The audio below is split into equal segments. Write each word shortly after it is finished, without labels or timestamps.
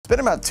been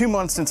about 2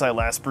 months since I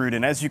last brewed,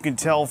 and as you can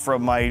tell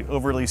from my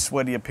overly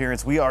sweaty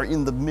appearance, we are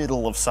in the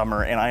middle of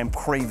summer and I am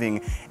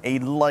craving a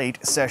light,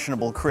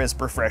 sessionable, crisp,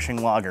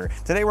 refreshing lager.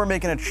 Today we're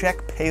making a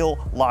Czech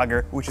pale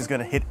lager, which is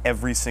gonna hit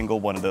every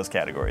single one of those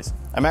categories.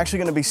 I'm actually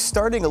gonna be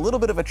starting a little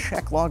bit of a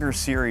Czech lager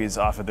series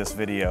off of this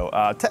video.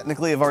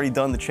 Technically, I've already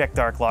done the Czech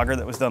dark lager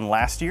that was done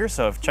last year,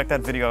 so check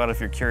that video out if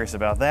you're curious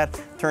about that.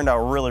 Turned out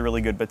really, really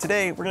good, but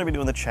today we're gonna be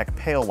doing the Czech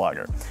pale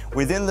lager.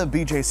 Within the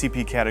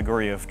BJCP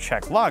category of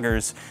Czech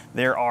lagers,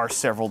 there are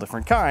several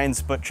different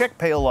kinds, but Czech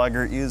pale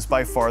lager is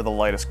by far the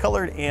lightest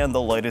colored and the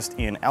lightest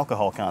in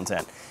alcohol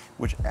content,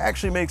 which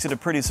actually makes it a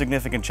pretty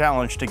significant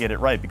challenge to get it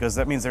right, because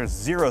that means there's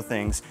zero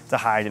things to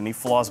hide any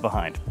flaws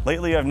behind.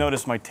 Lately, I've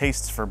noticed my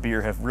tastes for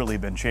beer have really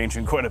been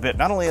changing quite a bit,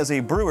 not only as a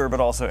brewer, but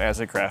also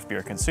as a craft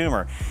beer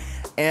consumer.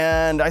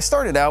 And I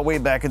started out way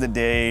back in the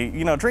day,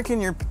 you know,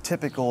 drinking your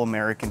typical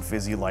American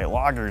fizzy light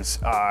lagers,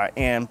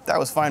 and that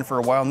was fine for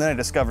a while. And then I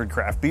discovered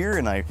craft beer,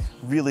 and I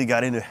really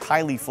got into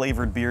highly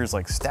flavored beers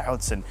like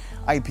stouts and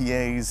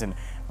IPAs, and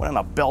went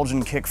on a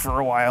Belgian kick for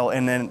a while.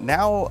 And then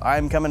now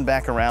I'm coming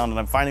back around and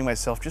I'm finding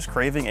myself just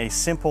craving a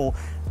simple,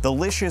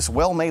 delicious,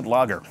 well-made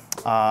lager.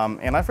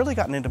 And I've really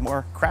gotten into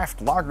more craft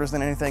lagers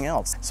than anything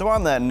else. So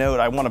on that note,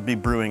 I want to be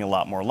brewing a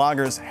lot more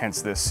lagers,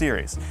 hence this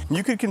series.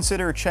 You could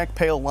consider a Czech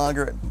pale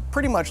lager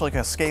pretty much like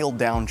a scaled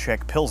down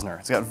Czech pilsner.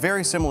 It's got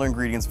very similar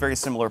ingredients, very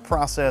similar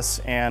process,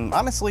 and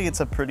honestly, it's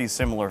a pretty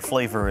similar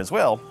flavor as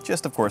well,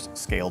 just of course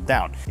scaled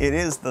down. It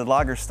is the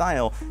lager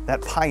style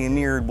that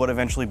pioneered what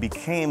eventually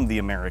became the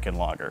American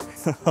lager.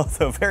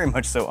 Although very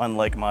much so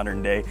unlike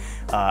modern day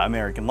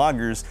American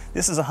lagers,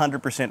 this is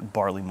 100%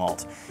 barley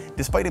malt.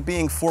 Despite it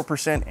being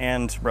 4%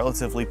 and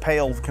relatively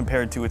pale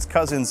compared to its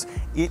cousins,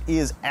 it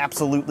is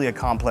absolutely a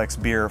complex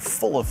beer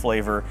full of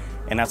flavor,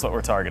 and that's what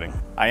we're targeting.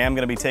 I am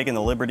going to be taking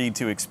the liberty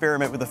to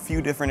experiment with a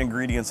few different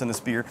ingredients in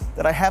this beer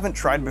that I haven't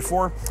tried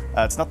before.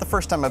 It's not the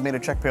first time I've made a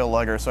Czech pale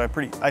lager, so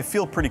I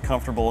feel pretty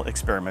comfortable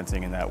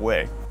experimenting in that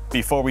way.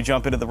 Before we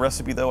jump into the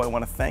recipe though, I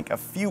want to thank a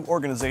few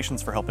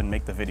organizations for helping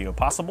make the video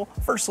possible.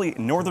 Firstly,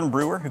 Northern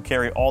Brewer, who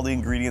carry all the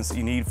ingredients that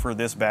you need for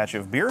this batch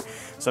of beer.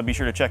 So be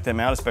sure to check them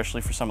out, especially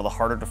for some of the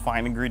harder to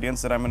find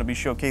ingredients that I'm going to be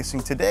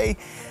showcasing today.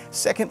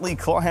 Secondly,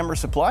 Clawhammer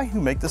Supply,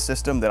 who make the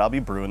system that I'll be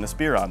brewing this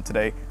beer on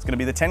today. It's going to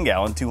be the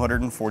 10-gallon,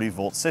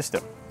 240-volt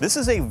system. This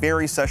is a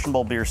very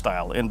sessionable beer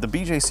style, and the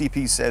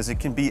BJCP says it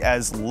can be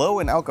as low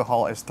in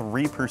alcohol as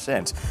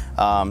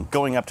 3%,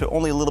 going up to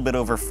only a little bit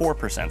over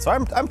 4%. So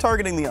I'm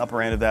targeting the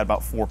upper end of that,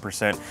 about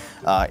 4%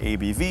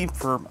 ABV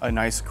for a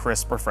nice,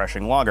 crisp,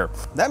 refreshing lager.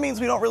 That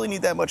means we don't really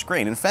need that much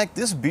grain. In fact,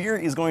 this beer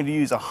is going to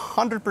use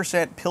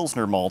 100%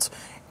 Pilsner malt,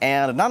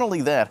 and not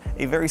only that,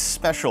 a very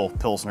special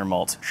Pilsner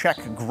malt, Czech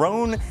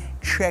grown,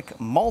 Czech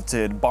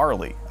malted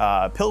barley.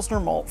 Pilsner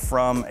malt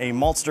from a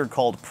maltster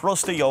called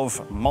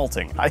Prostejov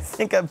malting. I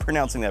think I'm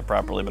pronouncing that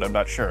properly, but I'm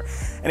not sure.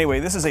 Anyway,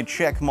 this is a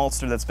Czech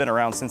maltster that's been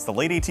around since the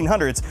late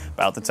 1800s,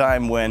 about the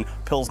time when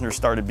Pilsner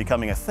started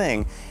becoming a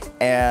thing.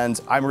 And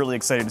I'm really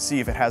excited to see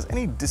if it has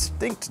any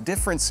distinct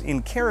difference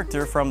in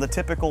character from the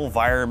typical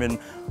Weyermann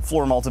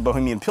floor malted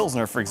Bohemian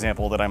Pilsner, for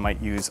example, that I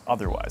might use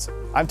otherwise.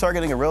 I'm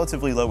targeting a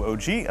relatively low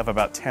OG of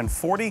about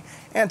 1040,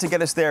 and to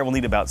get us there, we'll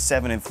need about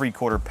 7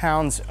 3/4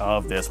 pounds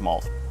of this malt.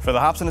 For the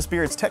hops in this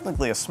beer, it's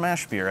technically a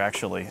smash beer,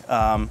 actually.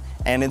 And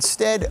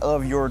instead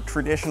of your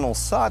traditional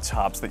CZECH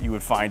hops that you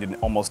would find in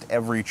almost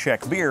every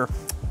Czech beer,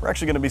 we're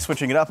actually going to be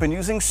switching it up and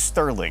using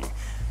Sterling.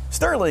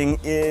 Sterling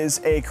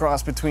is a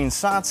cross between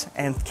CZECH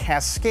and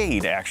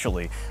Cascade,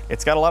 actually.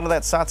 It's got a lot of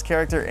that CZECH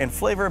character and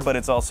flavor, but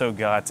it's also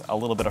got a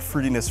little bit of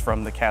fruitiness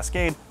from the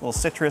Cascade. A little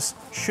citrus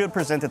should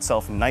present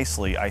itself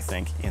nicely, I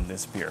think, in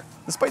this beer.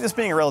 Despite this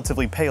being a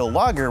relatively pale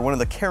lager, one of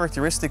the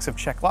characteristics of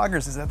Czech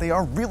lagers is that they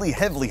are really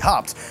heavily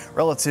hopped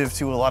relative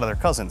to a lot of their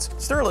cousins.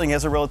 Sterling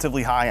has a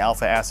relatively high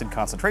alpha acid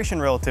concentration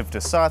relative to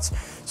CZECH,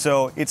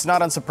 so it's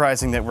not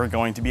unsurprising that we're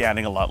going to be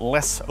adding a lot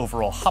less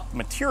overall hop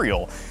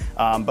material,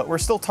 but we're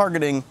still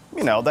targeting,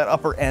 you know, that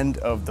upper end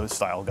of those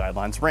style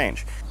guidelines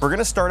range. We're going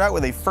to start out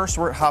with a first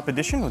wort hop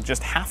addition with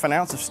just ½ an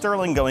ounce of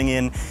Sterling going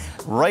in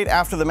right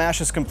after the mash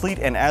is complete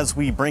and as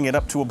we bring it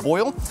up to a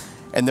boil.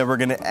 And then we're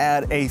going to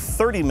add a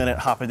 30-minute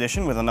hop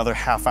addition with another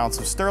 ½ ounce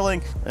of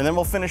Sterling, and then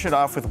we'll finish it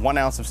off with 1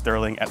 ounce of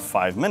Sterling at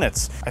 5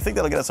 minutes. I think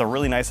that'll get us a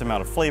really nice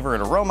amount of flavor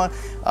and aroma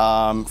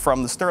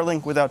from the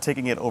Sterling without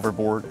taking it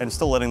overboard and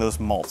still letting those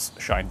malts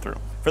shine through.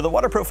 For the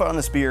water profile in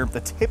this beer, the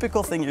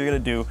typical thing you're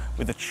going to do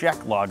with a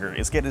Czech lager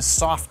is get as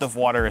soft of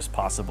water as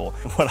possible.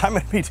 What I'm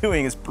going to be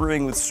doing is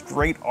brewing with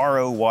straight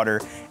RO water,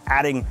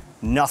 adding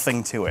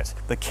nothing to it.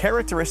 The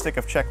characteristic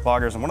of Czech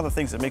lagers, and one of the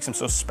things that makes them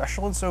so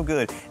special and so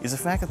good, is the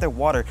fact that their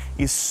water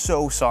is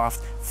so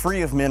soft,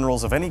 free of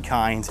minerals of any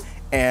kind,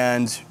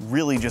 and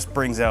really just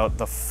brings out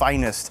the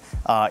finest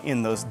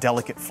in those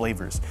delicate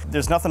flavors.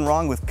 There's nothing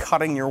wrong with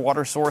cutting your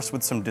water source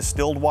with some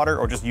distilled water,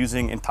 or just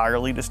using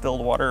entirely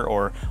distilled water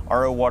or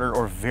RO water,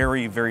 or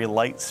very, very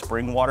light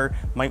spring water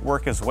might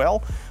work as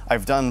well.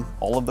 I've done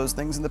all of those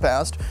things in the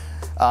past.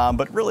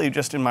 But really,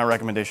 just in my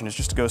recommendation is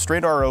just to go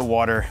straight RO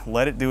water,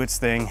 let it do its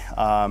thing,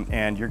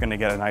 and you're gonna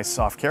get a nice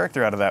soft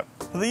character out of that.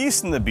 For the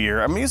yeast in the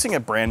beer, I'm using a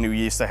brand new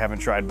yeast I haven't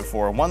tried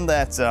before, one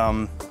that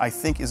I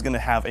think is gonna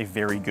have a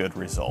very good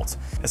result.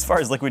 As far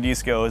as liquid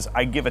yeast goes,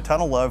 I give a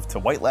ton of love to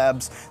White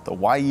Labs, the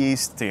Y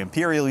yeast, the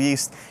Imperial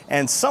yeast,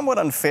 and somewhat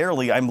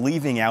unfairly, I'm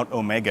leaving out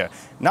Omega.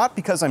 Not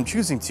because I'm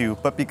choosing to,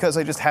 but because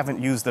I just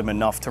haven't used them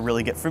enough to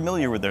really get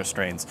familiar with their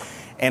strains.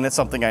 And it's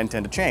something I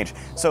intend to change.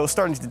 So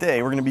starting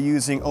today, we're gonna be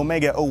using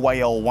Omega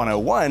OYL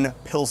 101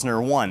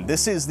 Pilsner 1.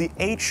 This is the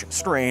H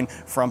strain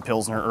from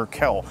Pilsner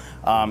Urquell.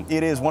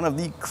 It is one of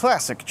the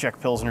classic Czech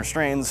Pilsner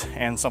strains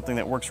and something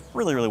that works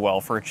really, really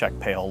well for a Czech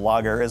pale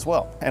lager as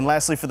well. And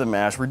lastly, for the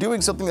mash, we're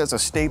doing something that's a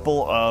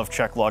staple of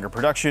Czech lager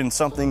production,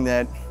 something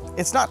that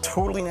it's not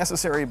totally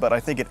necessary, but I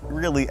think it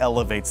really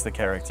elevates the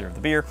character of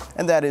the beer,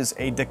 and that is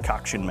a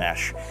decoction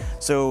mash.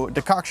 So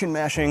decoction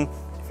mashing,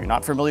 if you're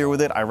not familiar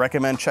with it, I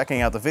recommend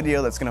checking out the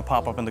video that's gonna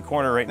pop up in the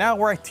corner right now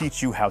where I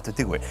teach you how to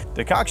do it.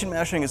 Decoction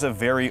mashing is a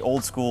very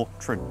old school,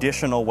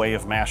 traditional way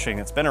of mashing.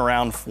 It's been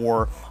around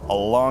for a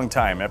long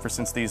time, ever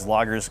since these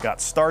lagers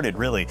got started,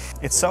 really.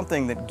 It's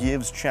something that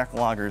gives Czech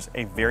lagers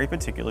a very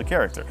particular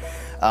character.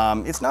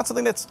 It's not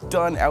something that's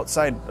done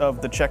outside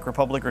of the Czech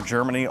Republic or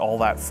Germany all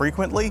that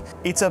frequently.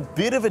 It's a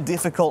bit of a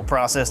difficult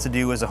process to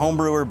do as a home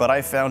brewer, but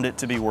I found it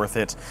to be worth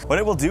it. What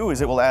it will do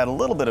is it will add a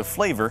little bit of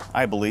flavor,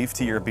 I believe,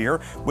 to your beer,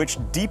 which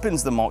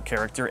deepens the malt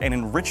character and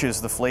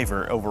enriches the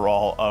flavor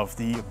overall of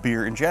the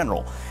beer in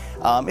general.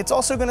 It's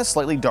also going to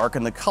slightly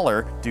darken the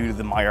color due to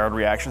the Maillard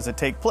reactions that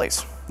take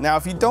place. Now,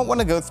 if you don't want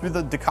to go through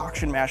the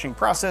decoction mashing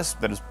process,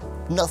 there's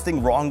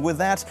nothing wrong with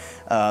that.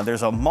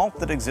 There's a malt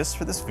that exists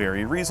for this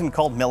very reason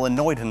called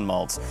melanoidin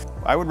malt.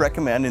 I would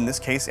recommend, in this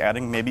case,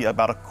 adding maybe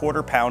about a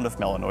quarter pound of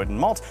melanoidin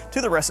malt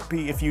to the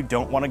recipe if you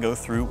don't want to go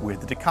through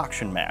with the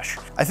decoction mash.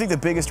 I think the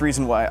biggest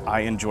reason why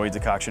I enjoy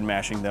decoction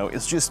mashing, though,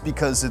 is just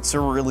because it's a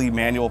really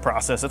manual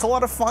process. It's a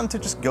lot of fun to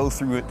just go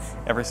through it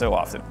every so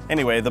often.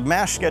 Anyway, the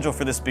mash schedule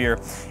for this beer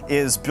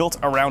is built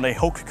around a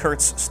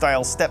Hochkerz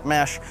style step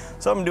mash.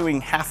 So I'm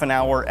doing half an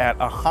hour at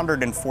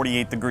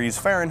 148 degrees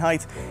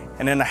Fahrenheit,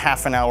 and then a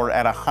half an hour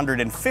at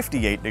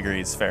 158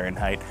 degrees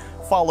Fahrenheit,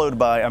 followed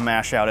by a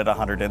mash out at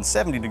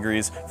 170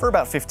 degrees for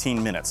about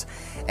 15 minutes.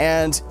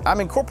 And I'm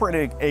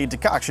incorporating a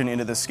decoction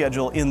into this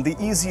schedule in the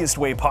easiest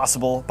way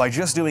possible by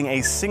just doing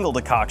a single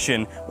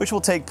decoction, which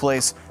will take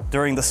place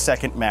during the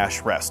second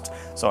mash rest.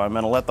 So I'm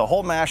gonna let the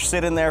whole mash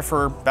sit in there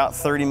for about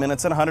 30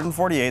 minutes at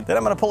 148. Then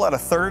I'm gonna pull out a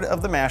third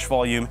of the mash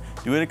volume,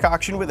 do a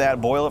decoction with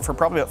that, boil it for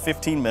probably about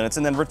 15 minutes,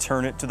 and then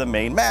return it to the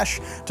main mash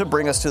to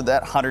bring us to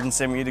that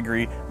 170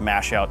 degree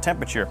mash out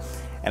temperature.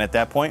 And at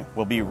that point,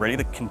 we'll be ready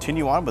to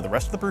continue on with the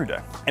rest of the brew day.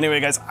 Anyway,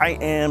 guys, I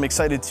am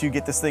excited to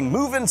get this thing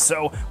moving,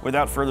 so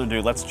without further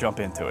ado, let's jump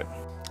into it.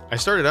 I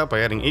started out by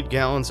adding 8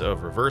 gallons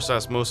of reverse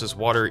osmosis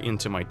water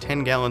into my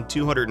 10-gallon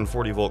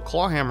 240 volt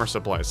claw hammer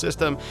supply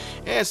system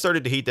and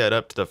started to heat that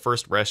up to the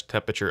first rest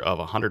temperature of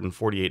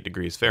 148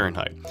 degrees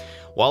Fahrenheit.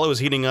 While it was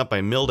heating up,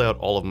 I milled out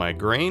all of my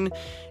grain,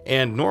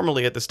 and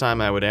normally at this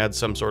time I would add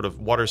some sort of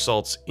water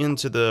salts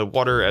into the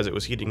water as it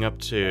was heating up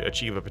to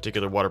achieve a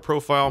particular water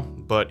profile,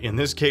 but in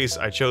this case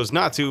I chose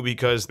not to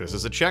because this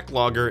is a Czech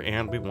lager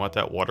and we want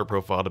that water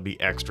profile to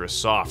be extra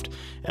soft.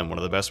 And one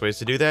of the best ways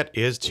to do that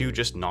is to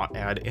just not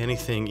add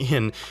anything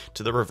in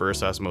to the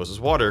reverse osmosis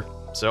water,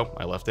 so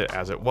I left it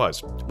as it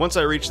was. Once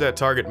I reached that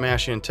target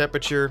mash in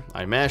temperature,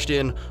 I mashed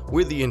in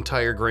with the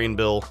entire grain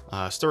bill,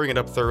 stirring it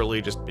up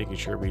thoroughly, just making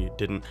sure we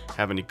didn't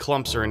have any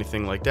clumps or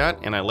anything like that,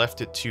 and I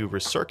left it to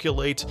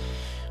recirculate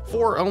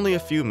for only a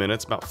few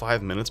minutes, about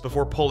 5 minutes,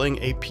 before pulling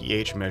a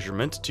pH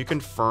measurement to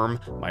confirm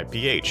my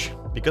pH.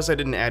 Because I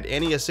didn't add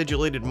any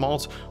acidulated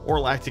malt or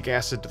lactic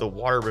acid to the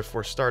water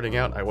before starting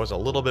out, I was a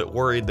little bit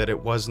worried that it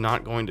was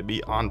not going to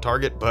be on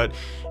target, but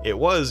it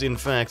was, in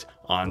fact,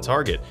 on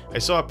target. I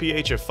saw a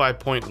pH of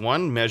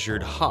 5.1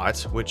 measured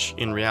hot, which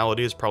in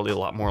reality is probably a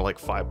lot more like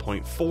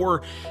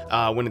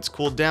 5.4 when it's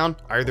cooled down.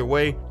 Either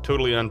way,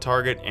 totally on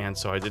target, and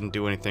so I didn't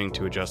do anything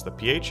to adjust the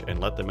pH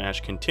and let the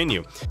mash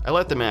continue. I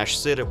let the mash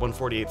sit at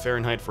 148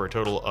 Fahrenheit for a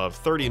total of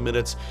 30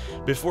 minutes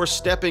before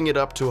stepping it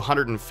up to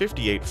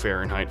 158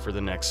 Fahrenheit for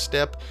the next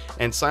step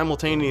and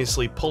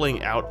simultaneously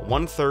pulling out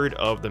 1/3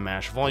 of the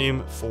mash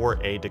volume for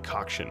a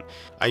decoction.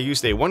 I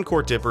used a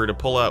 1-quart dipper to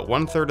pull out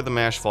 1/3 of the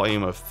mash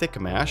volume of thick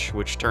mash,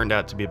 which turned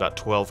out to be about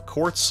 12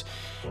 quarts,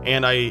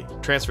 and I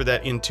transferred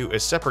that into a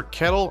separate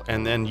kettle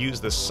and then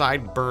used the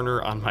side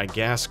burner on my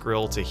gas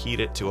grill to heat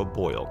it to a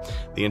boil.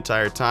 The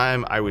entire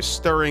time I was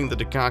stirring the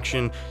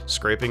decoction,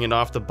 scraping it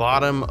off the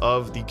bottom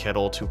of the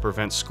kettle to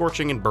prevent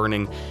scorching and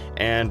burning,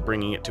 and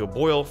bringing it to a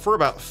boil for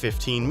about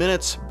 15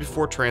 minutes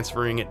before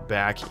transferring it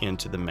back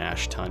into the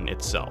mash tun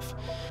itself.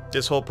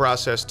 This whole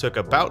process took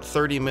about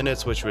 30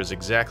 minutes, which was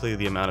exactly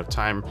the amount of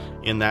time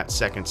in that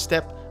second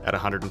step at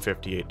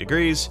 158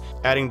 degrees.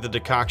 Adding the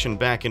decoction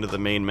back into the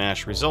main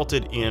mash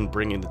resulted in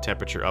bringing the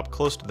temperature up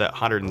close to that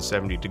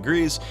 170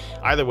 degrees.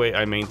 Either way,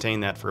 I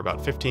maintained that for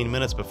about 15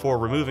 minutes before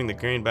removing the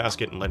grain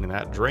basket and letting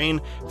that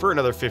drain for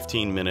another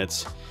 15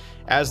 minutes.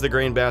 As the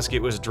grain basket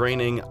was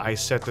draining, I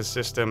set the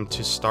system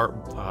to start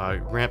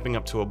ramping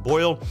up to a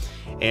boil,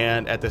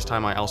 and at this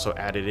time I also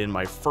added in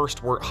my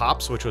first wort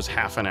hops, which was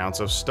half an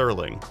ounce of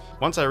sterling.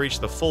 Once I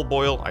reached the full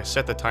boil, I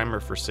set the timer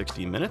for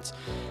 60 minutes.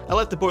 I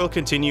let the boil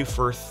continue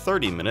for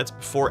 30 minutes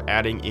before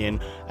adding in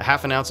a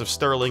half an ounce of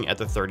sterling at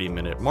the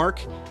 30-minute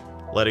mark,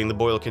 letting the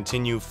boil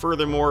continue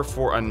furthermore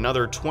for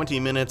another 20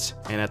 minutes,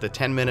 and at the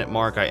 10-minute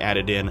mark I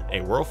added in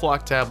a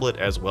Whirlfloc tablet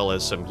as well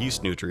as some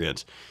yeast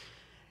nutrients.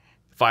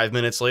 5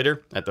 minutes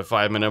later, at the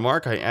 5-minute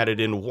mark, I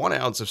added in 1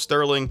 ounce of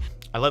sterling.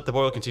 I let the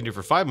boil continue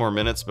for 5 more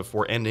minutes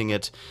before ending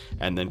it,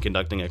 and then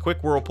conducting a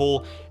quick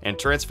whirlpool and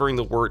transferring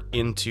the wort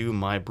into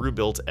my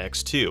Brewbilt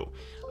X2.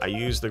 I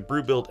used the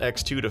Brewbilt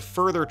X2 to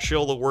further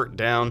chill the wort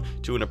down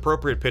to an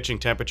appropriate pitching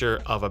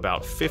temperature of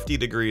about 50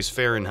 degrees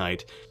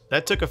Fahrenheit.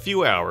 That took a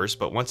few hours,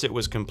 but once it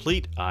was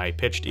complete, I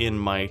pitched in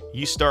my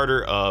yeast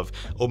starter of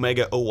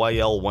Omega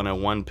OYL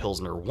 101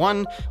 Pilsner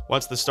 1.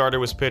 Once the starter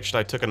was pitched,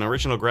 I took an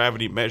original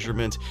gravity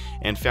measurement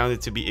and found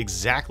it to be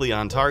exactly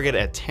on target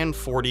at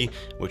 1040,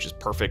 which is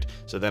perfect.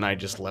 So then I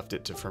just left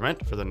it to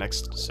ferment for the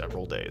next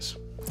several days.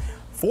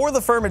 For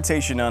the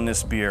fermentation on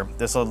this beer,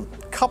 there's a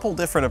couple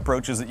different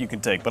approaches that you can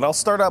take, but I'll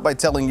start out by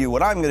telling you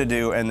what I'm going to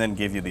do and then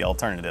give you the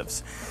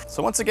alternatives.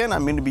 So once again,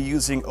 I'm going to be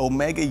using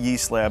Omega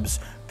Yeast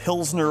Labs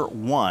Pilsner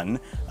 1,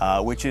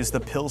 which is the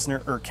Pilsner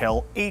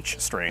Urquell H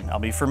strain. I'll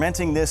be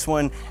fermenting this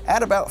one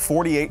at about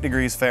 48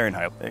 degrees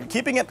Fahrenheit,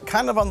 keeping it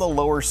kind of on the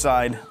lower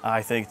side,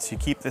 I think, to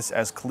keep this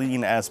as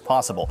clean as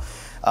possible.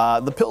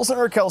 The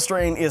Pilsner Urquell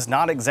strain is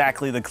not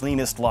exactly the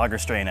cleanest lager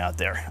strain out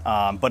there,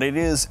 but it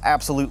is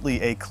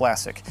absolutely a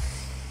classic.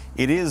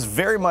 It is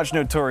very much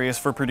notorious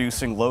for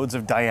producing loads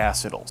of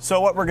diacetyl.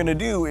 So what we're going to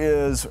do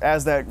is,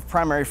 as that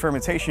primary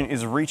fermentation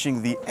is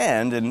reaching the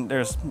end, and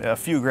there's a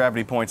few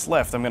gravity points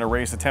left, I'm going to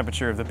raise the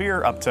temperature of the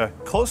beer up to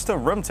close to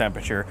room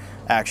temperature,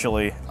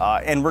 actually,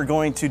 and we're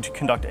going to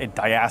conduct a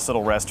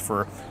diacetyl rest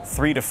for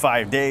 3 to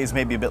 5 days,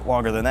 maybe a bit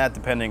longer than that,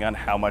 depending on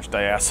how much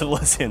diacetyl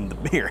is in the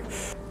beer.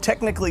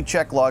 Technically,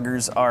 Czech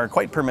lagers are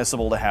quite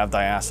permissible to have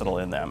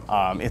diacetyl in them.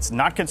 It's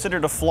not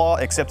considered a flaw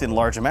except in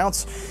large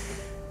amounts.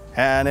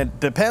 And it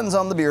depends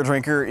on the beer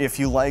drinker if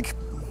you like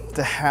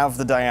to have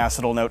the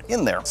diacetyl note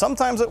in there.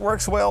 Sometimes it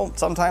works well,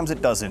 sometimes it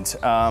doesn't.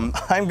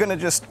 I'm gonna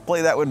just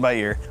play that one by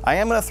ear. I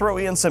am gonna throw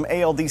in some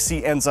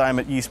ALDC enzyme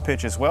at yeast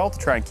pitch as well to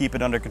try and keep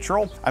it under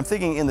control. I'm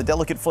thinking in the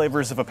delicate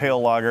flavors of a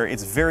pale lager,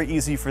 it's very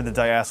easy for the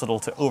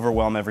diacetyl to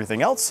overwhelm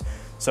everything else.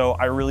 So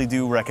I really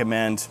do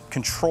recommend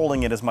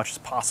controlling it as much as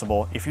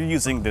possible if you're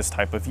using this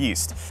type of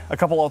yeast. A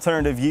couple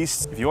alternative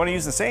yeasts, if you want to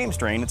use the same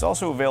strain, it's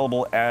also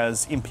available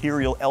as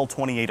Imperial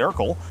L28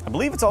 Urquell. I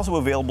believe it's also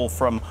available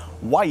from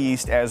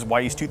Wyeast as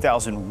Wyeast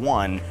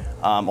 2001,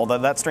 although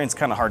that strain's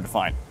kind of hard to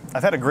find.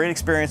 I've had a great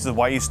experience with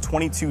Wyeast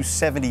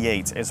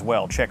 2278 as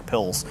well, Czech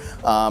Pils.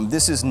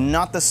 This is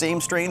not the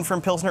same strain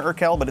from Pilsner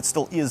Urquell, but it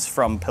still is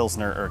from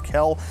Pilsner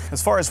Urquell.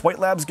 As far as White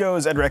Labs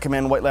goes, I'd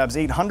recommend White Labs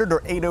 800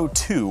 or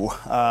 802,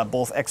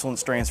 both excellent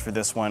strains for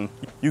this one.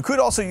 You could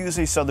also use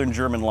a Southern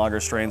German lager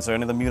strain, so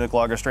any of the Munich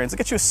lager strains, it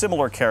gets you a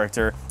similar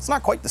character. It's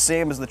not quite the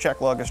same as the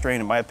Czech lager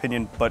strain in my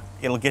opinion, but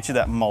it'll get you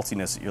that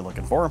maltiness that you're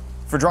looking for.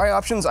 For dry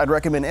options, I'd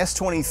recommend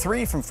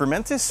S23 from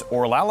Fermentis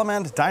or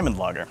Lallemand Diamond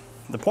Lager.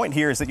 The point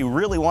here is that you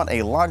really want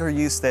a lager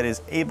yeast that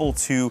is able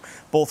to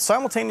both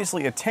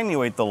simultaneously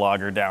attenuate the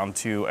lager down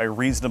to a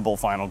reasonable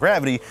final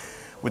gravity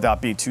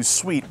without being too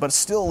sweet, but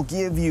still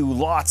give you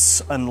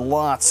lots and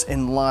lots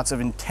and lots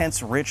of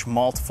intense, rich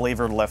malt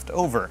flavor left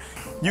over.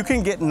 You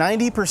can get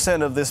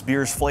 90% of this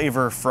beer's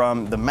flavor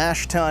from the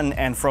mash tun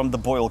and from the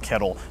boil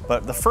kettle,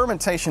 but the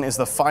fermentation is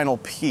the final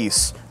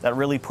piece that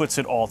really puts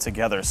it all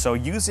together. So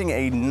using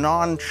a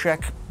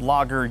non-Czech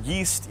lager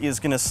yeast is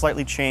gonna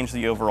slightly change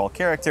the overall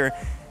character,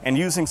 and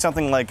using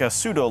something like a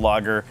pseudo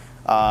lager,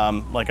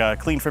 like a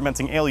clean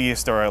fermenting ale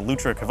yeast or a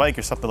Lutra Kvike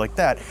or something like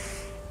that,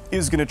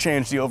 is going to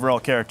change the overall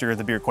character of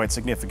the beer quite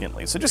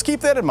significantly. So just keep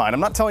that in mind. I'm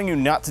not telling you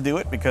not to do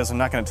it because I'm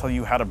not going to tell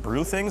you how to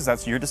brew things.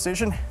 That's your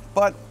decision.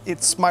 But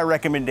it's my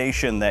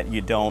recommendation that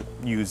you don't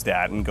use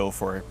that and go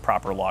for a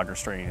proper lager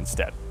strain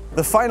instead.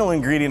 The final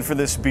ingredient for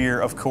this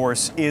beer, of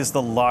course, is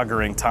the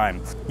lagering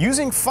time.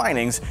 Using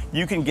finings,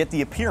 you can get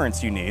the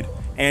appearance you need,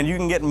 and you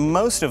can get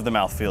most of the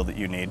mouthfeel that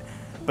you need,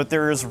 but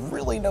there is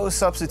really no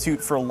substitute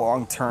for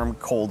long-term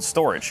cold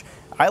storage.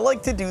 I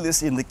like to do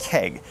this in the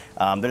keg.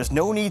 There's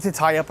no need to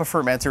tie up a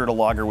fermenter to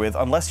lager with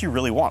unless you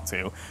really want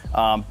to.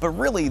 But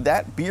really,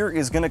 that beer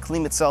is gonna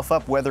clean itself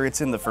up whether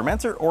it's in the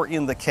fermenter or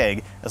in the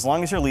keg, as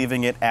long as you're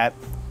leaving it at,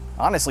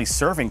 honestly,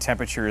 serving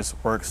temperatures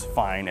works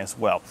fine as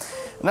well.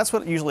 And that's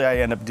what usually I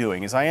end up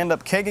doing, is I end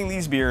up kegging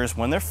these beers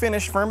when they're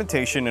finished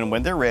fermentation and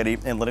when they're ready,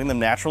 and letting them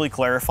naturally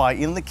clarify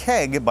in the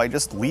keg by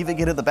just leaving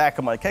it in the back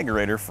of my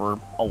kegerator for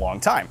a long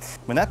time.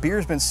 When that beer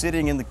has been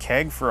sitting in the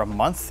keg for a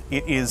month,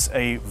 it is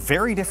a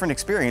very different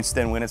experience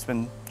than when it's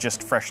been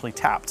just freshly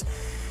tapped.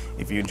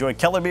 If you enjoy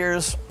Keller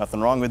beers,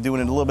 nothing wrong with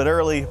doing it a little bit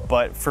early,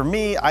 but for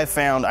me, I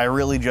found I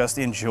really just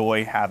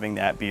enjoy having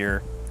that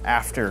beer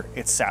after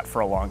it's sat for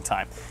a long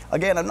time.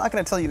 Again, I'm not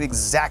going to tell you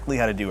exactly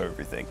how to do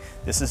everything.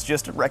 This is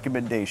just a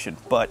recommendation,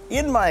 but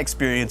in my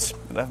experience,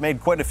 and I've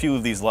made quite a few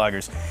of these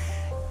lagers,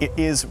 it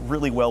is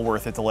really well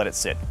worth it to let it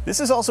sit. This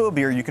is also a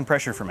beer you can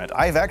pressure ferment.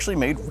 I've actually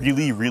made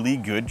really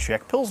good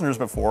Czech Pilsners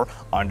before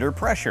under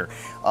pressure.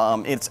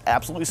 It's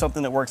absolutely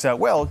something that works out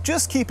well.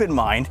 Just keep in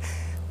mind,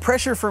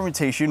 pressure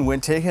fermentation,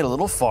 when taken a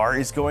little far,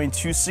 is going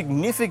to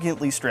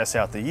significantly stress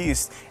out the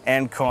yeast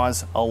and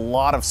cause a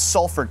lot of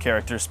sulfur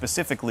character,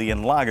 specifically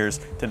in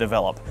lagers, to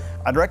develop.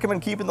 I'd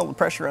recommend keeping the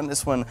pressure on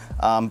this one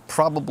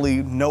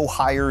probably no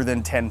higher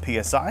than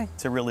 10 psi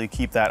to really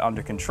keep that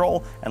under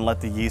control and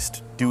let the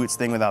yeast do its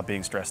thing without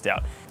being stressed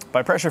out.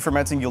 By pressure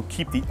fermenting, you'll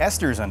keep the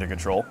esters under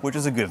control, which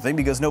is a good thing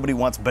because nobody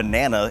wants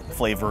banana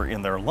flavor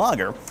in their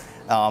lager.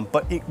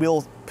 But it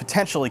will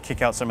potentially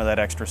kick out some of that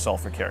extra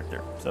sulfur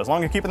character. So as long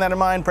as you're keeping that in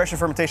mind, pressure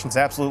fermentation is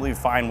absolutely a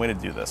fine way to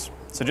do this.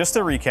 So just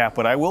to recap,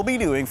 what I will be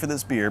doing for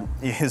this beer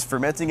is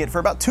fermenting it for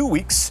about 2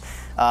 weeks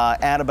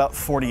at about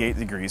 48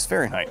 degrees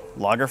Fahrenheit.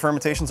 Lager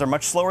fermentations are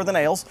much slower than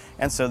ales,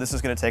 and so this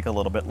is going to take a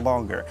little bit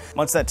longer.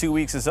 Once that 2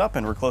 weeks is up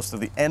and we're close to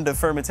the end of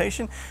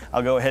fermentation,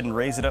 I'll go ahead and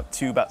raise it up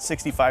to about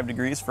 65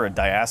 degrees for a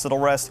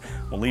diacetyl rest.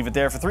 We'll leave it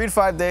there for 3 to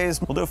 5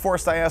 days. We'll do a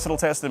forced diacetyl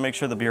test to make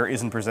sure the beer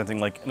isn't presenting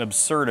like an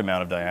absurd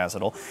amount of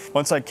diacetyl.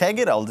 Once I keg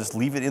it, I'll just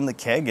leave it in the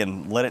keg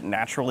and let it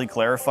naturally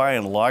clarify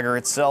and lager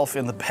itself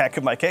in the back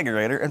of my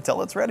kegerator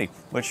until it's ready,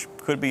 which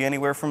could be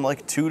anywhere from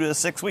like 2 to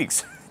 6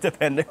 weeks.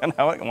 Depending on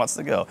how it wants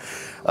to go.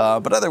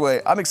 But either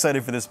way, I'm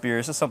excited for this beer.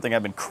 It's just something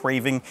I've been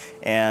craving,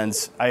 and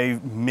I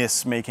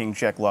miss making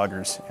Czech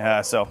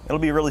lagers. So it'll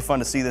be really fun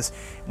to see this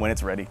when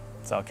it's ready.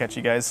 So I'll catch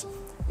you guys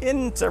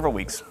in several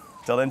weeks.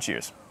 Till then,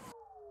 cheers.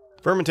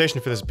 Fermentation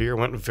for this beer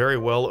went very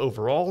well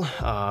overall.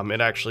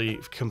 It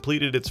actually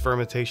completed its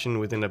fermentation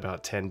within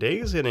about 10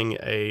 days, hitting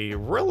a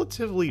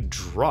relatively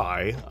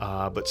dry,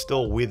 but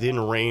still within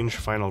range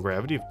final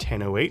gravity of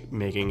 1008,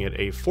 making it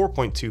a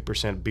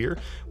 4.2% beer,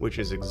 which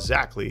is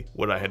exactly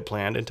what I had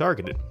planned and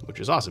targeted, which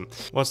is awesome.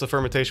 Once the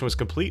fermentation was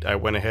complete, I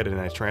went ahead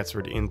and I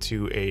transferred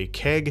into a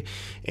keg,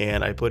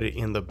 and I put it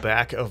in the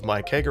back of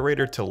my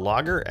kegerator to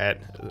lager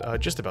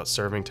at just about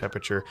serving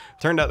temperature.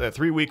 Turned out that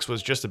 3 weeks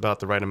was just about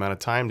the right amount of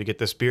time to get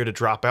this beer to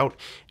drop out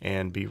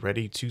and be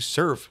ready to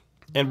serve.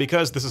 And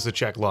because this is a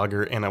Czech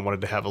lager and I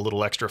wanted to have a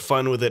little extra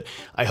fun with it,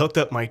 I hooked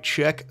up my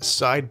Czech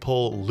side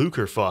pull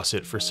Lucre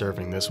faucet for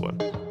serving this one.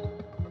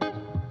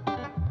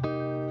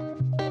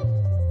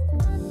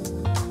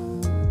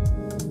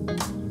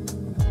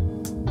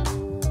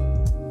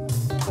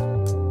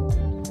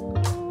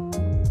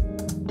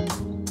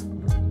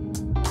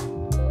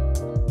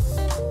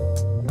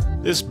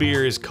 This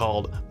beer is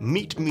called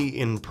Me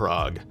In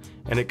Prague,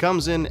 and it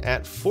comes in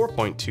at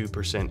 4.2%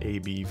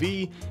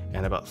 ABV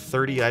and about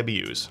 30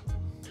 IBUs.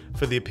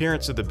 For the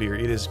appearance of the beer,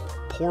 it is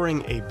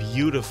pouring a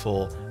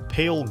beautiful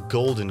pale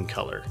golden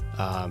color.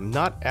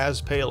 Not as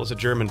pale as a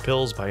German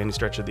Pils by any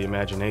stretch of the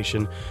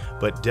imagination,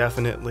 but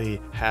definitely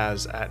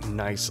has that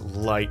nice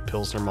light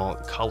Pilsner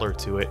malt color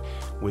to it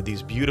with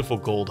these beautiful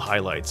gold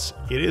highlights.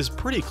 It is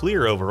pretty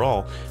clear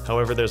overall,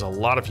 however there's a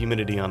lot of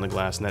humidity on the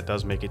glass and that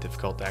does make it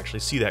difficult to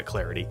actually see that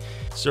clarity.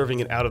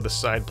 Serving it out of the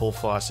side pull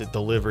faucet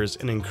delivers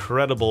an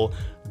incredible,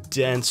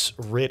 dense,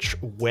 rich,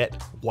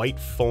 wet, white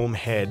foam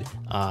head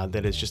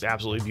that is just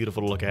absolutely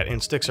beautiful to look at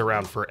and sticks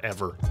around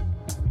forever.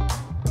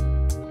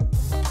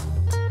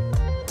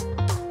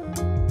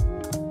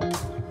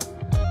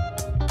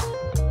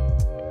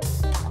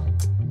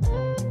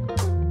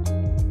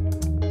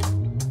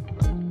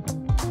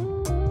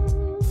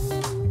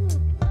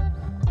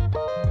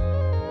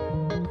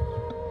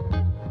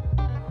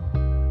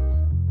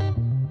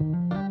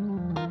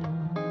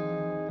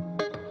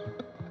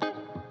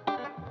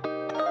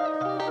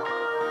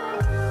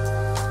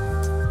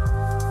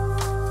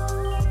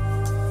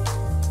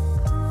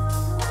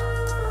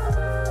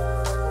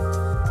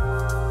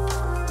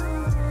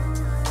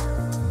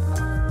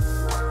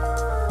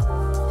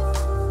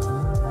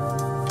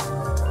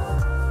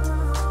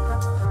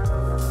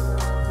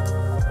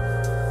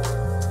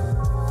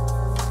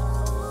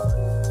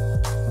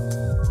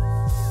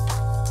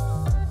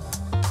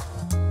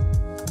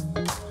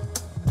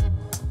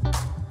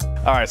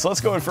 All right, so let's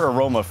go in for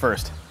aroma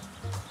first.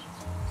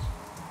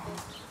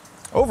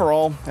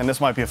 Overall, and this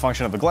might be a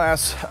function of the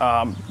glass,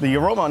 the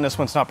aroma on this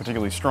one's not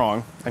particularly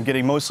strong. I'm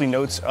getting mostly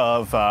notes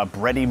of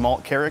bready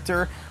malt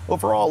character.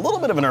 Overall, a little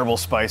bit of an herbal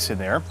spice in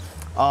there,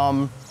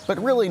 but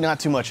really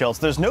not too much else.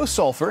 There's no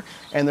sulfur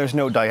and there's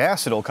no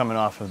diacetyl coming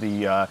off of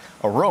the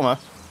aroma.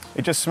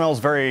 It just smells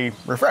very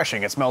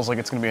refreshing. It smells like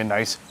it's gonna be a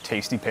nice,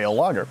 tasty pale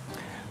lager.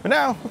 But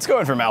now, let's go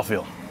in for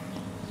mouthfeel.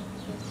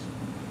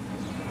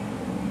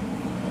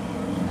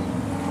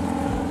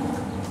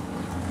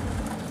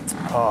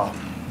 Oh,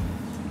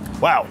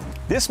 wow.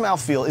 This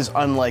mouthfeel is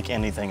unlike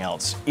anything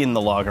else in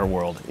the lager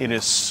world. It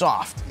is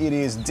soft, it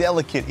is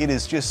delicate, it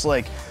is just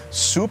like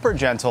super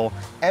gentle.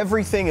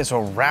 Everything is a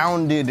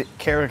rounded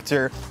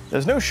character.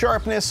 There's no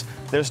sharpness,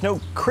 there's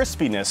no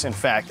crispiness, in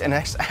fact, and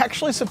it's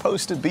actually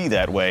supposed to be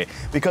that way,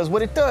 because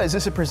what it does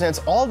is it presents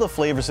all the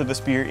flavors of this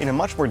beer in a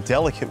much more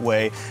delicate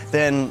way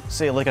than,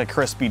 say, like a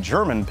crispy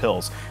German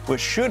Pils,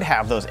 which should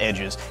have those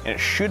edges, and it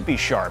should be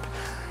sharp.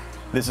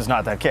 This is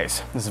not that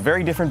case. This is a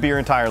very different beer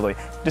entirely.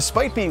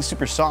 Despite being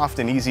super soft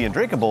and easy and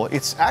drinkable,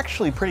 it's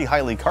actually pretty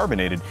highly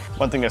carbonated.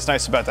 One thing that's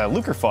nice about that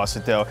Lucre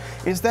faucet, though,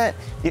 is that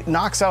it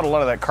knocks out a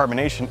lot of that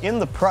carbonation in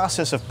the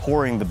process of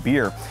pouring the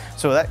beer.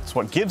 So that's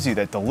what gives you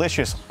that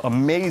delicious,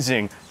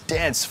 amazing,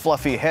 dense,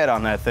 fluffy head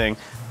on that thing.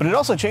 But it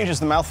also changes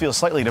the mouthfeel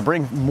slightly to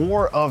bring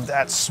more of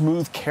that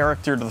smooth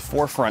character to the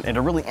forefront and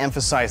to really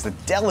emphasize the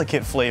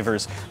delicate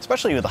flavors,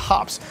 especially with the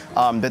hops,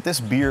 that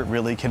this beer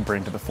really can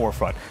bring to the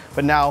forefront.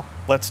 But now,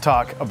 let's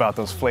talk about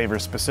those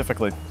flavors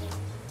specifically.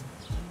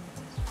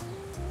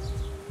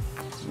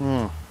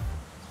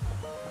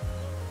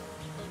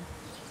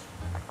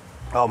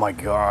 Oh my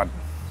God.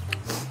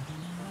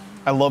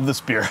 I love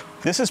this beer.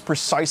 This is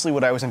precisely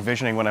what I was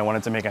envisioning when I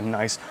wanted to make a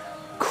nice,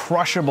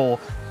 crushable,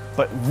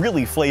 but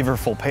really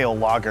flavorful pale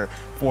lager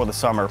for the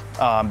summer.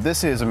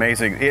 This is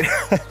amazing.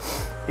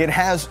 It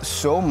has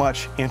so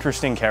much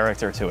interesting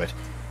character to it,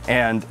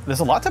 and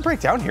there's a lot to break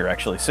down here,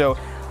 actually. So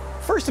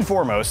first and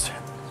foremost,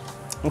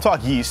 we'll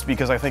talk yeast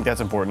because I think that's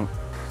important.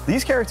 The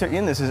yeast character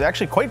in this is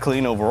actually quite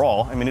clean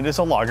overall. I mean, it is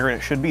a lager and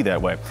it should be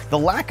that way. The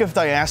lack of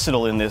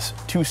diacetyl in this,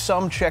 to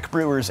some Czech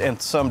brewers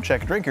and some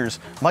Czech drinkers,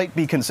 might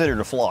be considered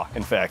a flaw,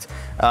 in fact.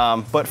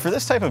 But for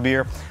this type of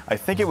beer, I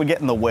think it would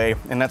get in the way,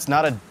 and it's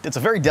a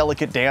very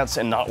delicate dance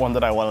and not one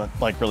that I want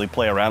to really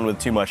play around with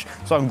too much.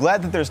 So I'm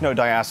glad that there's no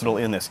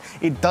diacetyl in this.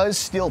 It does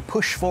still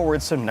push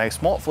forward some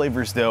nice malt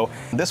flavors though.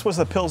 This was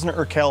the Pilsner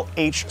Urquell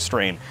H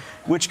strain,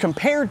 which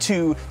compared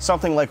to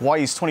something like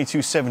Wyeast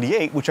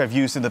 2278, which I've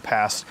used in the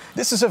past,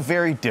 this is a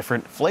very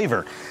different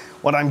flavor.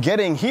 What I'm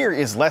getting here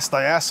is less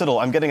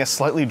diacetyl. I'm getting a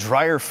slightly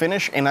drier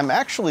finish, and I'm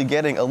actually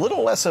getting a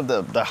little less of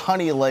the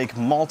honey-like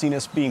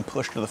maltiness being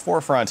pushed to the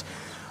forefront.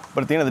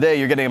 But at the end of the day,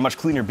 you're getting a much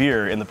cleaner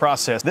beer in the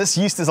process. This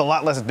yeast is a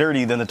lot less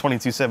dirty than the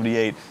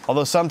 2278,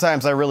 although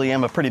sometimes I really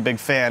am a pretty big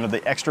fan of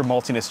the extra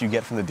maltiness you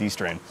get from the D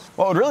strain.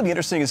 What would really be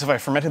interesting is if I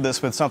fermented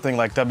this with something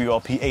like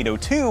WLP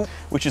 802,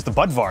 which is the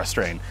Budvar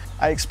strain.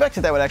 I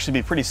expected that would actually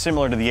be pretty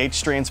similar to the H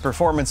strain's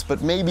performance,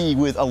 but maybe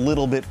with a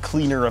little bit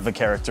cleaner of a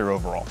character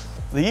overall.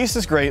 The yeast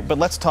is great, but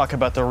let's talk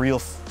about the real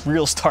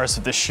stars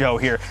of this show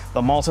here,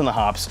 the malt and the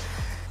hops.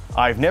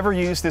 I've never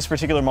used this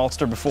particular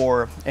maltster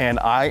before, and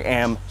I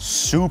am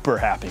super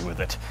happy with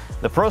it.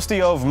 The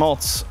Prostejov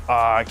malts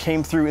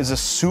came through as a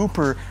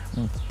super,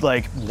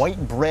 white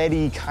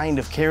bready kind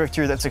of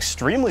character that's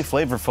extremely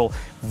flavorful,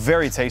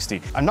 very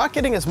tasty. I'm not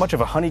getting as much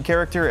of a honey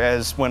character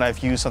as when I've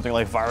used something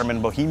like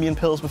Weyermann Bohemian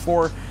Pils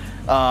before.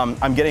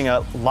 I'm getting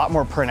a lot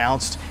more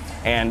pronounced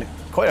and,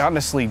 quite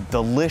honestly,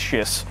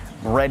 delicious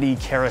bready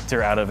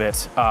character out of it,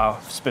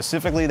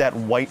 specifically that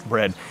white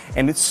bread,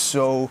 and it's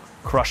so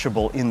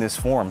crushable in this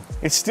form.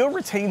 It still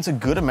retains a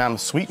good amount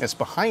of sweetness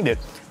behind it,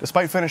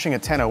 despite finishing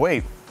at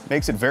 10.08.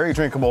 Makes it very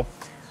drinkable,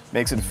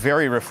 makes it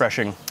very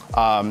refreshing,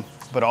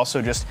 but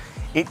also just,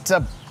 it's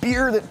a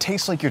beer that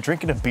tastes like you're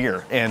drinking a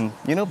beer, and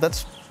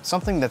that's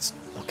something that's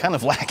kind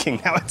of lacking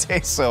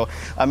nowadays, so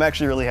I'm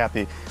actually really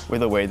happy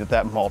with the way that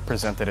that malt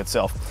presented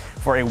itself.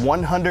 For a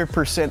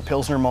 100%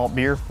 Pilsner malt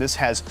beer, this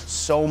has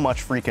so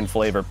much freaking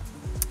flavor.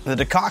 The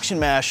decoction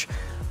mash,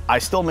 I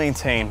still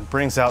maintain,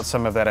 brings out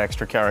some of that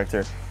extra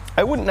character.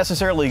 I wouldn't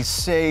necessarily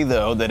say,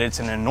 though, that it's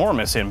an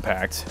enormous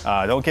impact,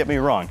 don't get me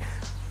wrong,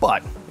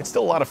 but it's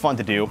still a lot of fun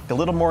to do. A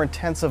little more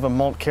intense of a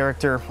malt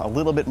character, a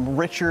little bit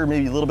richer,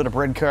 maybe a little bit of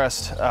bread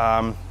crust,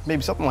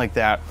 maybe something like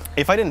that.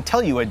 If I didn't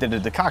tell you I did a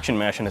decoction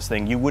mash in this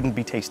thing, you wouldn't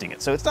be tasting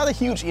it. So it's not a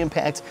huge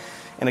impact,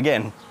 and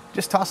again,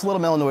 just toss a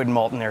little melanoid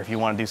malt in there if you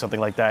want to do something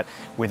like that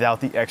without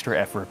the extra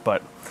effort,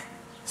 but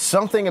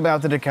something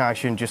about the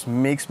decoction just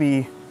makes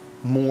me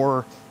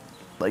more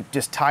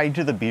just tied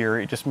to the beer.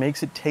 It just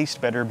makes it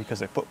taste better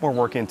because I put more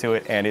work into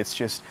it, and it's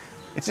just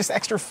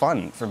extra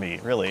fun for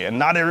me, really. And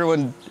not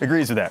everyone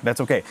agrees with that.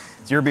 That's okay.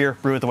 It's your beer,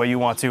 brew it the way you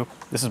want to.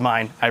 This is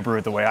mine, I brew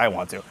it the way I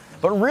want to.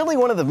 But really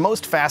one of the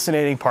most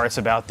fascinating parts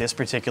about this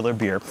particular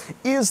beer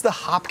is the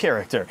hop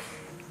character.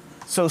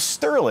 So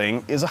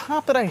Sterling is a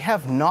hop that I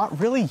have not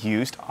really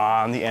used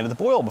on the end of the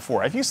boil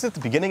before. I've used it at the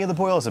beginning of the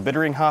boil as a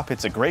bittering hop.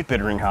 It's a great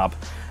bittering hop,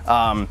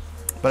 but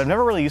I've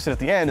never really used it at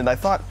the end, and I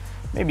thought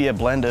maybe a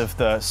blend of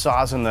the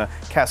Saaz and the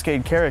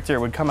Cascade character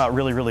would come out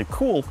really, really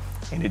cool,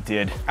 and it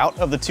did. Out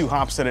of the two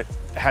hops that it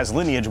has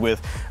lineage with,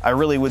 I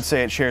really would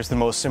say it shares the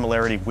most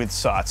similarity with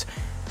Saaz,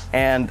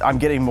 and I'm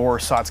getting more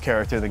Saaz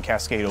character than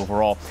Cascade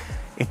overall.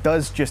 It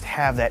does just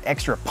have that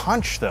extra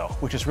punch though,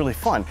 which is really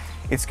fun.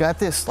 It's got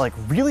this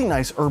really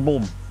nice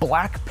herbal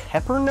black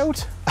pepper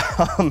note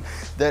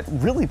that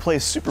really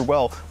plays super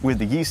well with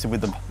the yeast and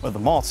with the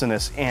malts in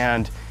this,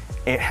 and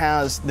it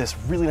has this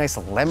really nice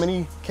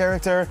lemony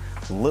character,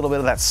 a little bit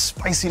of that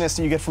spiciness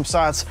that you get from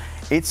Saaz.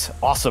 It's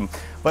awesome.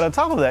 But on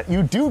top of that,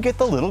 you do get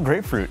the little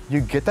grapefruit.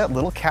 You get that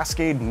little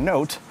Cascade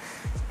note,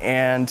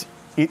 and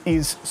It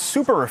is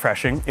super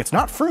refreshing. It's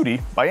not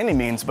fruity by any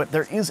means, but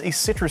there is a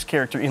citrus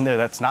character in there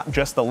that's not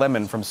just the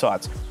lemon from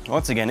CZECH.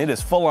 Once again, it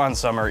is full on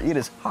summer. It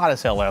is hot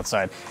as hell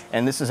outside,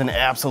 and this is an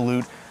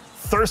absolute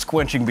thirst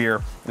quenching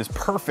beer. It is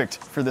perfect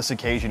for this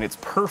occasion. It's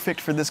perfect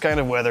for this kind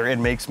of weather. It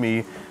makes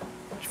me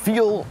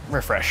feel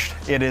refreshed.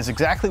 It is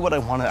exactly what I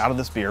wanted out of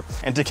this beer.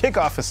 And to kick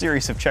off a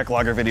series of Czech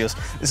lager videos,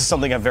 this is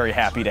something I'm very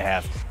happy to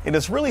have. It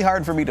is really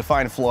hard for me to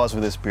find flaws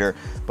with this beer,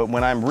 but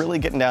when I'm really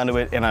getting down to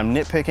it and I'm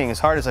nitpicking as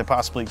hard as I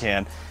possibly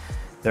can,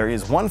 there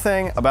is one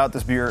thing about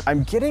this beer.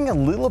 I'm getting a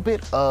little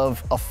bit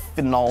of a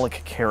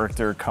phenolic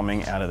character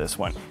coming out of this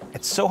one.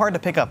 It's so hard to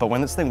pick up, but when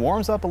this thing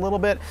warms up a little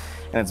bit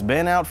and it's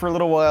been out for a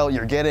little while,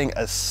 you're getting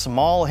a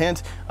small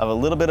hint of a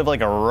little bit of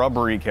like a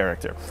rubbery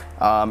character.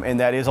 And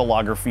that is a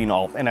lager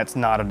phenol, and that's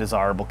not a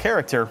desirable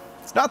character.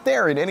 It's not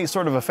there in any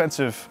sort of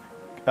offensive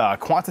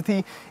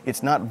quantity.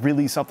 It's not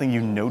really something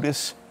you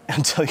notice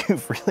until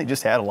you've really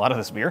just had a lot of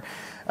this beer.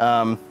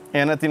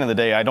 And at the end of the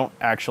day, I don't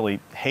actually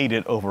hate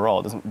it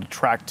overall. It doesn't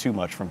detract too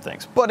much from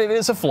things, but it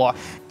is a flaw.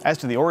 As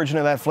to the origin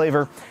of that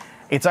flavor,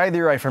 it's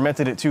either I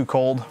fermented it too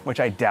cold,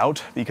 which I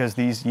doubt because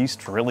these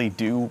yeasts really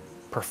do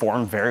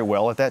perform very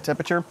well at that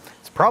temperature.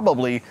 It's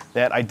probably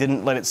that I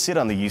didn't let it sit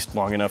on the yeast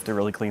long enough to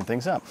really clean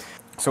things up.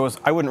 So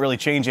I wouldn't really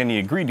change any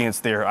ingredients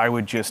there. I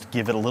would just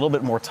give it a little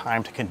bit more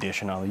time to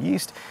condition on the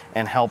yeast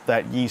and help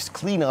that yeast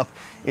clean up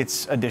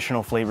its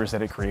additional flavors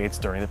that it creates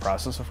during the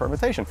process of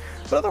fermentation.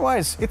 But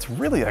otherwise, it's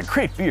really a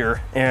great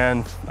beer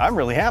and I'm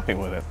really happy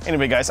with it.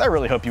 Anyway, guys, I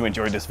really hope you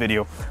enjoyed this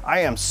video. I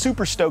am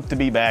super stoked to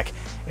be back.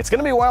 It's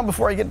gonna be a while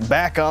before I get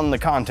back on the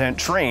content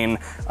train,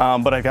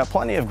 but I've got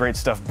plenty of great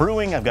stuff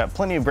brewing. I've got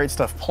plenty of great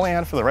stuff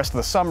planned for the rest of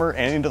the summer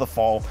and into the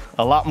fall.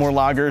 A lot more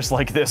lagers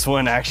like this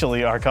one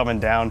actually are coming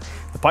down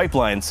the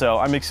pipeline. So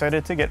I'm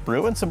excited to get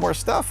brewing some more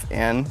stuff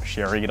and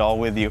sharing it all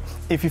with you.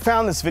 If you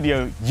found this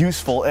video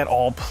useful at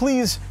all,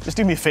 please just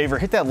do me a favor,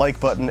 hit that like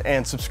button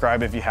and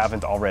subscribe if you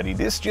haven't already.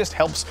 This just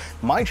helps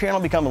my channel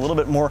become a little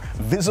bit more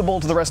visible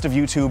to the rest of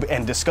YouTube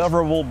and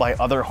discoverable by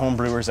other home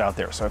brewers out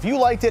there. So if you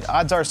liked it,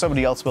 odds are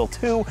somebody else will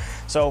too.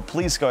 So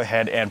please go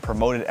ahead and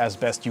promote it as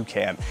best you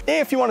can.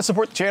 If you want to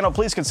support the channel,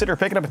 please consider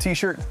picking up a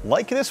t-shirt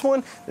like this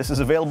one. This is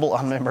available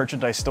on my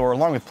merchandise store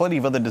along with plenty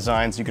of other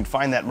designs. You can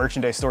find that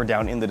merchandise store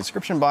down in the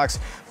description box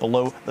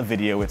below the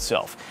video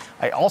itself.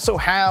 I also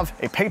have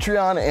a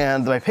Patreon,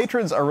 and my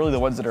patrons are really the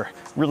ones that are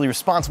really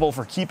responsible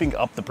for keeping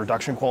up the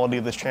production quality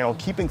of this channel,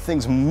 keeping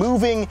things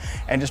moving,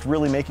 and just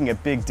really making a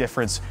big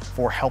difference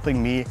for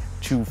helping me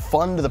to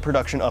fund the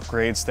production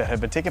upgrades that have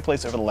been taking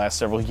place over the last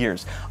several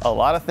years. A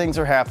lot of things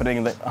are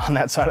happening on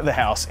that side of the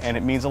house, and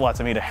it means a lot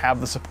to me to have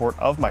the support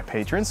of my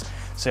patrons,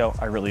 so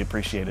I really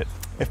appreciate it.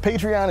 If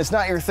Patreon is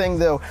not your thing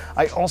though,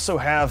 I also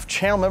have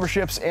channel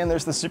memberships and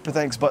there's the super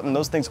thanks button.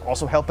 Those things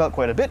also help out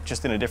quite a bit,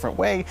 just in a different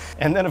way.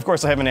 And then of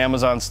course I have an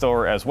Amazon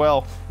store as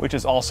well, which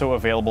is also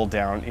available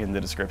down in the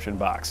description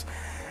box.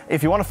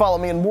 If you want to follow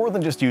me in more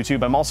than just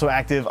YouTube, I'm also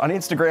active on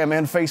Instagram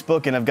and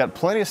Facebook, and I've got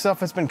plenty of stuff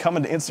that's been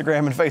coming to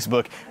Instagram and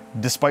Facebook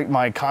despite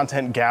my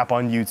content gap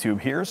on YouTube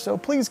here, so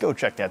please go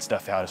check that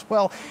stuff out as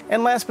well.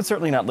 And last but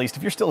certainly not least,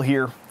 if you're still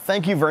here,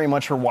 thank you very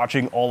much for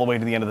watching all the way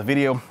to the end of the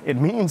video.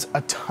 It means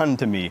a ton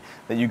to me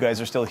that you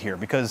guys are still here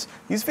because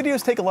these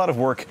videos take a lot of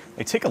work.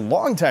 They take a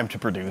long time to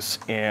produce,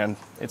 and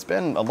it's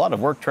been a lot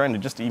of work trying to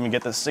just even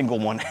get this single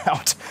one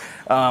out.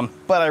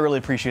 But I really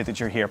appreciate that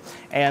you're here.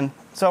 And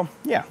so,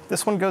 yeah,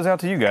 this one goes out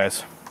to you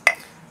guys. I'm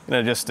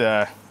gonna just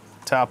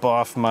top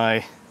off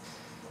my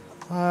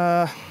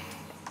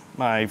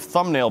my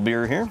thumbnail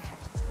beer here.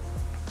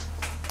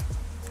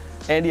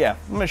 And yeah,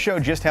 I'm gonna show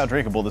just how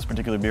drinkable this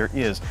particular beer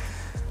is.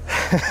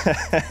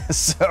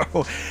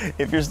 So,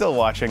 if you're still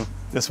watching,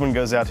 this one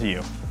goes out to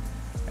you.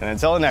 And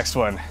until the next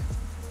one,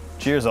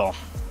 cheers all.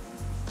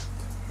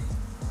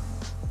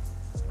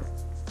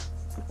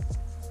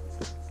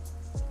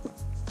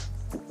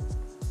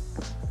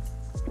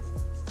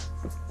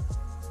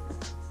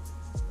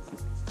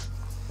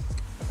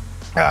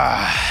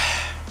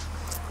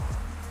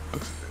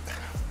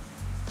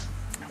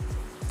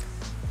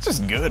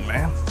 Just good,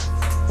 man.